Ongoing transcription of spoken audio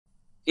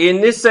In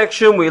this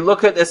section, we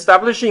look at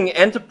establishing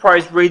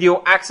enterprise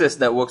radio access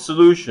network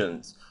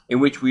solutions, in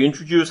which we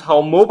introduce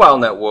how mobile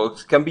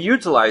networks can be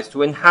utilized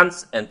to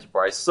enhance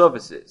enterprise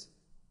services.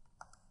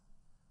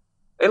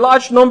 A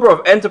large number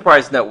of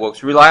enterprise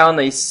networks rely on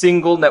a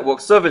single network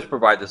service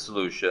provider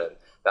solution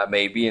that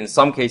may be in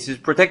some cases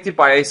protected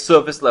by a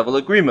service level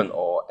agreement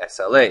or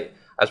SLA,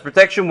 as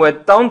protection where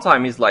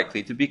downtime is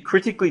likely to be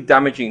critically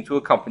damaging to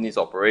a company's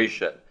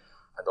operation,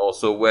 and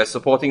also where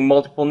supporting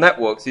multiple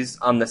networks is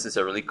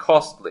unnecessarily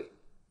costly.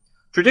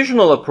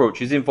 Traditional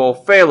approaches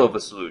involve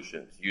failover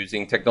solutions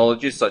using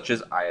technologies such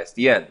as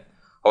ISDN.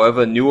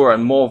 However, newer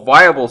and more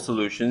viable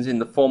solutions in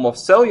the form of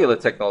cellular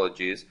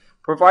technologies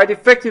provide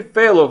effective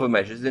failover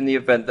measures in the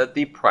event that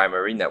the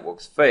primary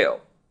networks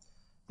fail.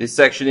 This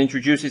section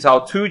introduces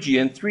how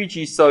 2G and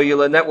 3G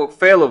cellular network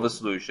failover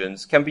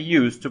solutions can be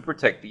used to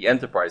protect the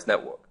enterprise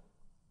network.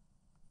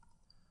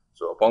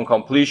 So upon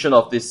completion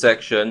of this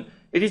section,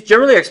 it is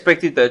generally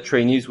expected that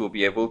trainees will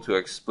be able to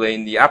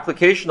explain the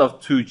application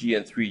of 2G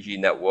and 3G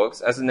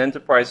networks as an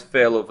enterprise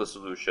failover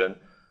solution,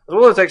 as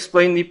well as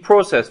explain the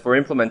process for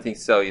implementing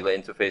cellular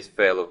interface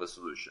failover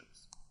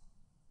solutions.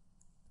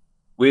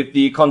 With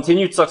the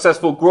continued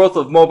successful growth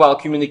of mobile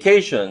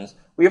communications,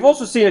 we have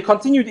also seen a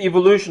continued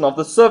evolution of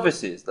the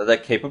services that are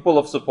capable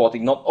of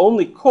supporting not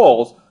only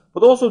calls,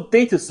 but also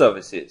data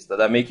services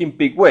that are making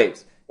big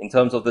waves in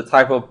terms of the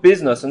type of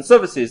business and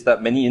services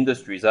that many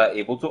industries are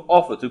able to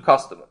offer to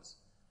customers.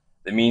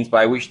 The means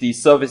by which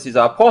these services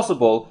are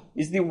possible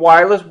is the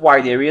wireless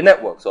wide area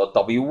networks, or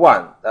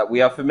W1, that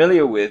we are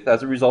familiar with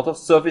as a result of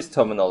service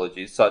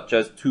terminologies such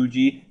as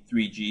 2G,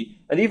 3G,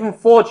 and even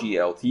 4G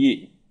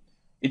LTE.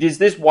 It is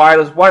this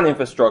wireless WAN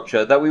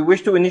infrastructure that we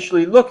wish to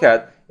initially look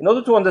at in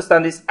order to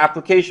understand its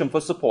application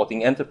for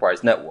supporting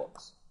enterprise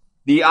networks.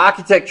 The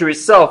architecture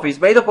itself is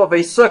made up of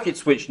a circuit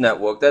switch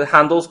network that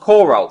handles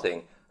call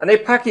routing and a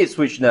packet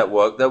switch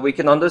network that we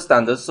can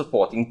understand as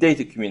supporting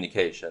data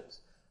communications.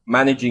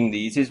 Managing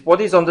these is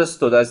what is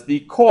understood as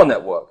the core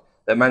network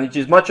that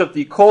manages much of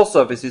the call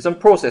services and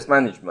process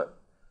management.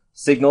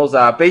 Signals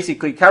are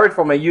basically carried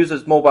from a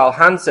user's mobile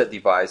handset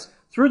device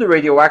through the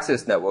radio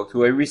access network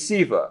to a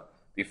receiver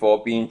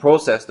before being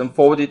processed and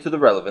forwarded to the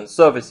relevant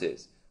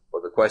services.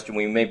 But the question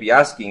we may be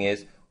asking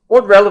is,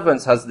 what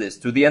relevance has this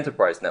to the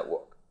enterprise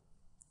network?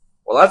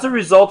 Well, as a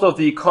result of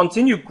the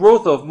continued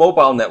growth of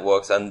mobile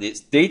networks and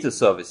its data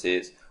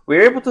services, we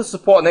are able to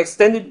support an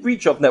extended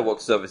reach of network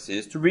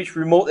services to reach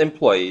remote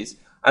employees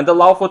and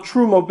allow for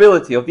true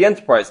mobility of the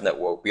enterprise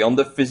network beyond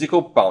the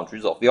physical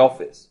boundaries of the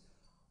office.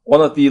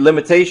 One of the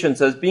limitations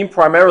has been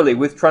primarily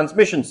with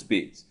transmission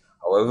speeds.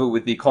 However,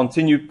 with the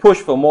continued push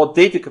for more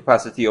data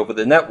capacity over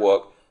the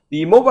network,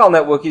 the mobile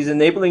network is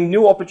enabling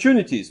new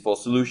opportunities for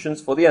solutions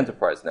for the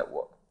enterprise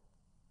network.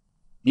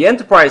 The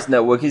enterprise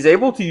network is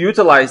able to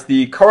utilize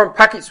the current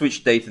packet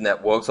switch data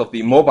networks of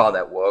the mobile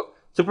network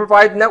to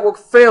provide network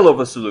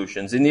failover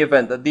solutions in the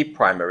event that the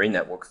primary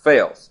network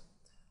fails.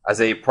 As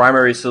a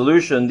primary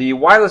solution, the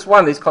wireless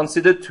WAN is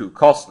considered too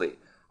costly.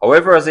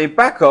 However, as a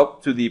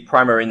backup to the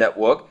primary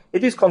network,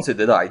 it is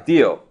considered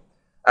ideal.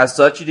 As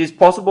such, it is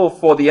possible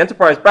for the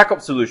enterprise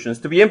backup solutions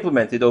to be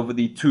implemented over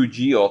the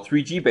 2G or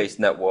 3G based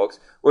networks,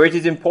 where it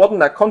is important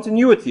that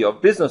continuity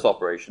of business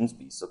operations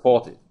be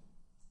supported.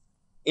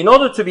 In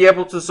order to be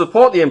able to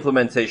support the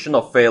implementation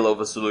of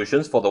failover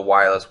solutions for the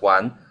wireless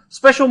WAN,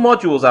 special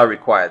modules are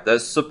required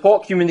that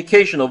support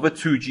communication over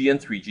 2G and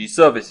 3G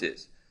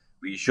services.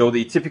 We show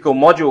the typical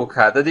module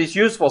card that is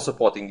used for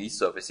supporting these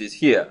services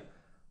here.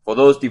 For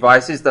those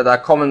devices that are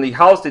commonly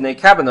housed in a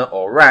cabinet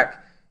or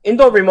rack,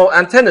 indoor remote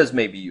antennas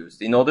may be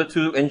used in order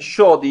to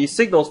ensure the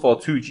signals for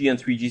 2G and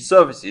 3G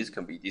services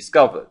can be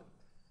discovered.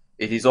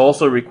 It is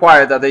also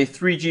required that a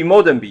 3G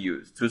modem be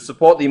used to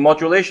support the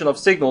modulation of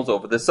signals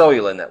over the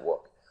cellular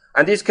network,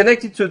 and is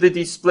connected to the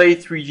display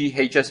 3G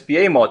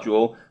HSPA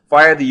module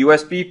via the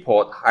USB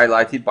port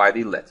highlighted by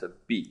the letter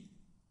B.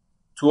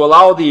 To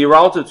allow the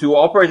router to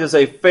operate as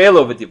a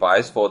failover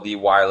device for the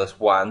wireless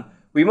WAN,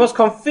 we must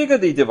configure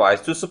the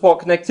device to support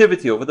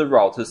connectivity over the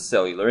router's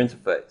cellular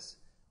interface.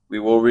 We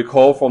will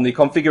recall from the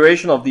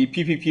configuration of the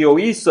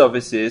PPPoE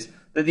services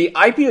that the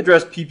IP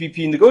address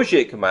PPP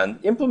negotiate command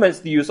implements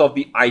the use of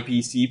the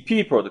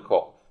IPCP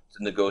protocol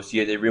to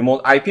negotiate a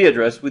remote IP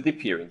address with the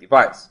peering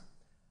device.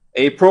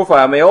 A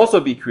profile may also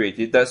be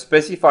created that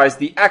specifies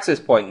the access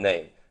point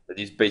name, that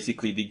is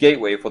basically the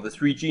gateway for the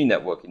 3G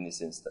network in this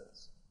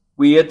instance.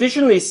 We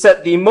additionally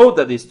set the mode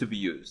that is to be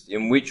used,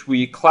 in which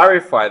we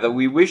clarify that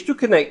we wish to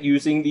connect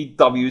using the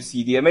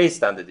WCDMA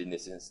standard in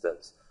this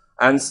instance,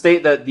 and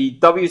state that the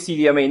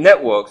WCDMA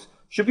networks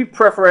should be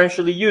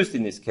preferentially used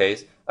in this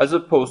case as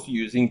opposed to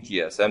using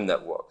GSM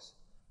networks.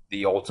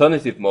 The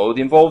alternative mode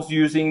involves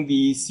using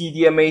the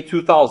CDMA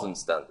 2000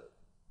 standard.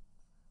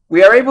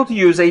 We are able to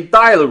use a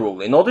dialer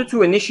rule in order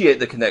to initiate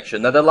the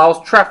connection that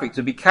allows traffic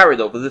to be carried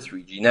over the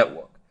 3G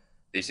network.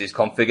 This is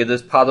configured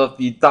as part of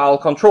the dial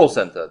control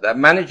center that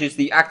manages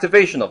the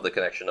activation of the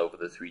connection over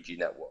the 3G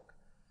network.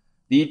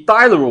 The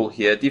dialer rule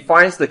here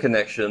defines the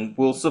connection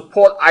will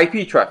support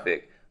IP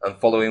traffic, and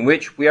following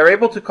which we are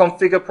able to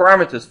configure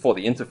parameters for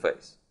the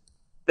interface.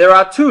 There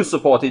are two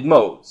supported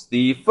modes.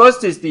 The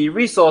first is the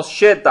Resource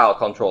Shared Dial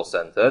Control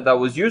Center that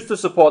was used to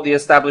support the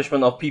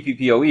establishment of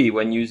PPPoE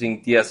when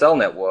using DSL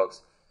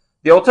networks.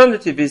 The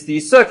alternative is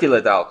the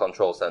Circular Dial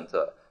Control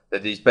Center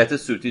that is better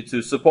suited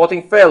to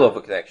supporting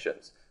failover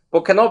connections,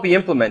 but cannot be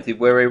implemented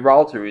where a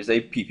router is a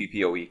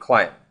PPPoE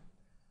client.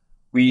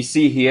 We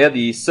see here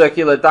the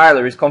circular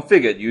dialer is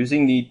configured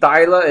using the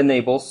dialer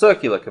enable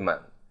circular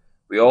command.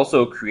 We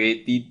also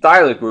create the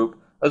dialer group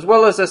as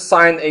well as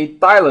assign a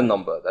dialer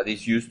number that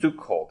is used to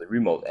call the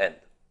remote end.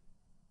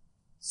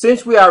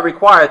 Since we are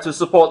required to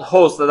support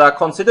hosts that are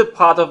considered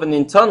part of an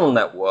internal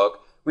network,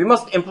 we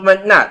must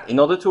implement NAT in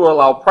order to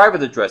allow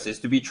private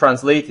addresses to be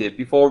translated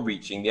before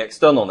reaching the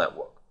external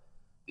network.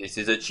 This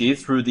is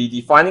achieved through the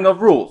defining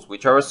of rules,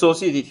 which are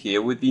associated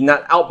here with the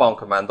NAT outbound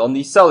command on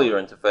the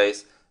cellular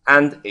interface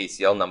and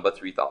ACL number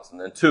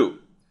 3002.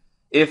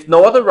 If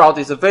no other route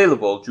is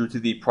available due to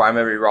the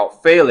primary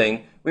route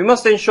failing, we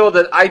must ensure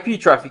that IP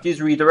traffic is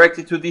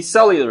redirected to the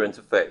cellular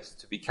interface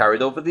to be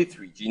carried over the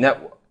 3G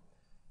network.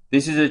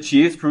 This is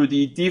achieved through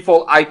the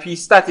default IP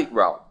static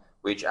route,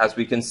 which, as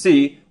we can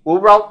see,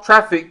 will route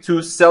traffic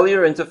to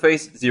cellular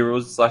interface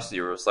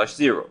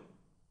 0/0/0.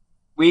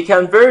 We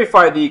can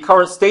verify the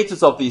current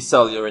status of the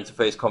cellular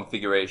interface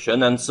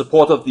configuration and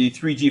support of the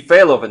 3G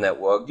failover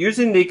network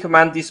using the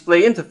command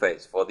display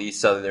interface for the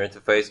cellular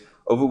interface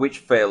over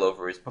which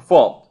failover is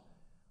performed.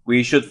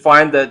 We should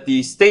find that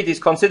the state is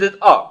considered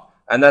up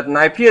and that an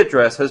IP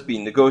address has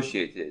been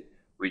negotiated,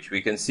 which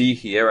we can see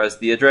here as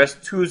the address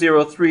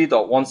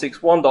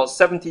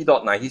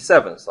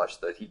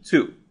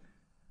 203.161.70.97/32.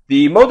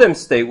 The modem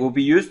state will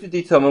be used to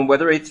determine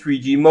whether a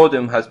 3G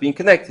modem has been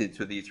connected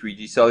to the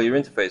 3G cellular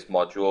interface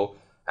module,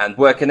 and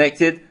where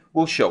connected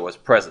will show as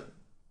present.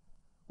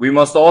 We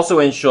must also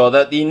ensure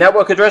that the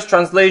network address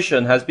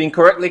translation has been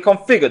correctly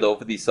configured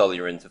over the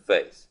cellular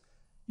interface.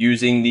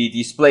 Using the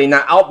display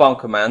NAT outbound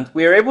command,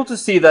 we are able to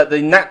see that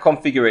the NAT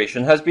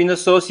configuration has been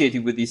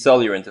associated with the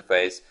cellular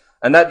interface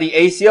and that the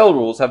ACL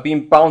rules have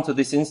been bound to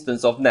this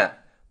instance of NAT,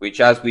 which,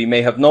 as we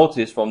may have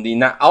noticed from the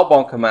NAT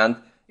outbound command,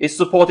 is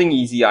supporting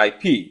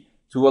EasyIP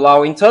to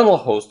allow internal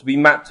hosts to be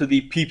mapped to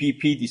the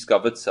PPP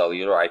discovered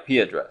cellular IP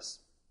address.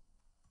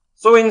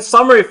 So in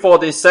summary for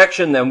this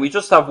section then, we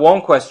just have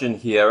one question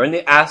here, and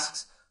it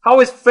asks, how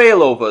is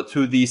failover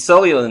to the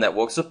cellular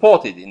network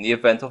supported in the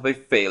event of a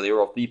failure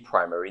of the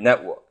primary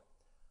network?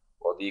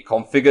 Well, the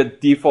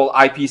configured default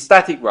IP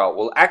static route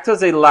will act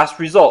as a last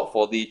resort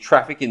for the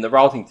traffic in the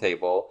routing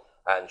table,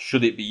 and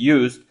should it be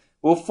used,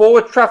 will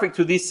forward traffic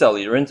to the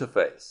cellular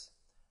interface.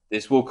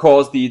 This will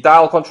cause the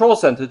dial control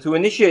center to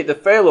initiate the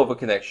failover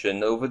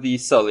connection over the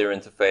cellular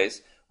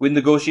interface with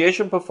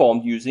negotiation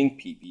performed using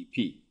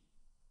PPP.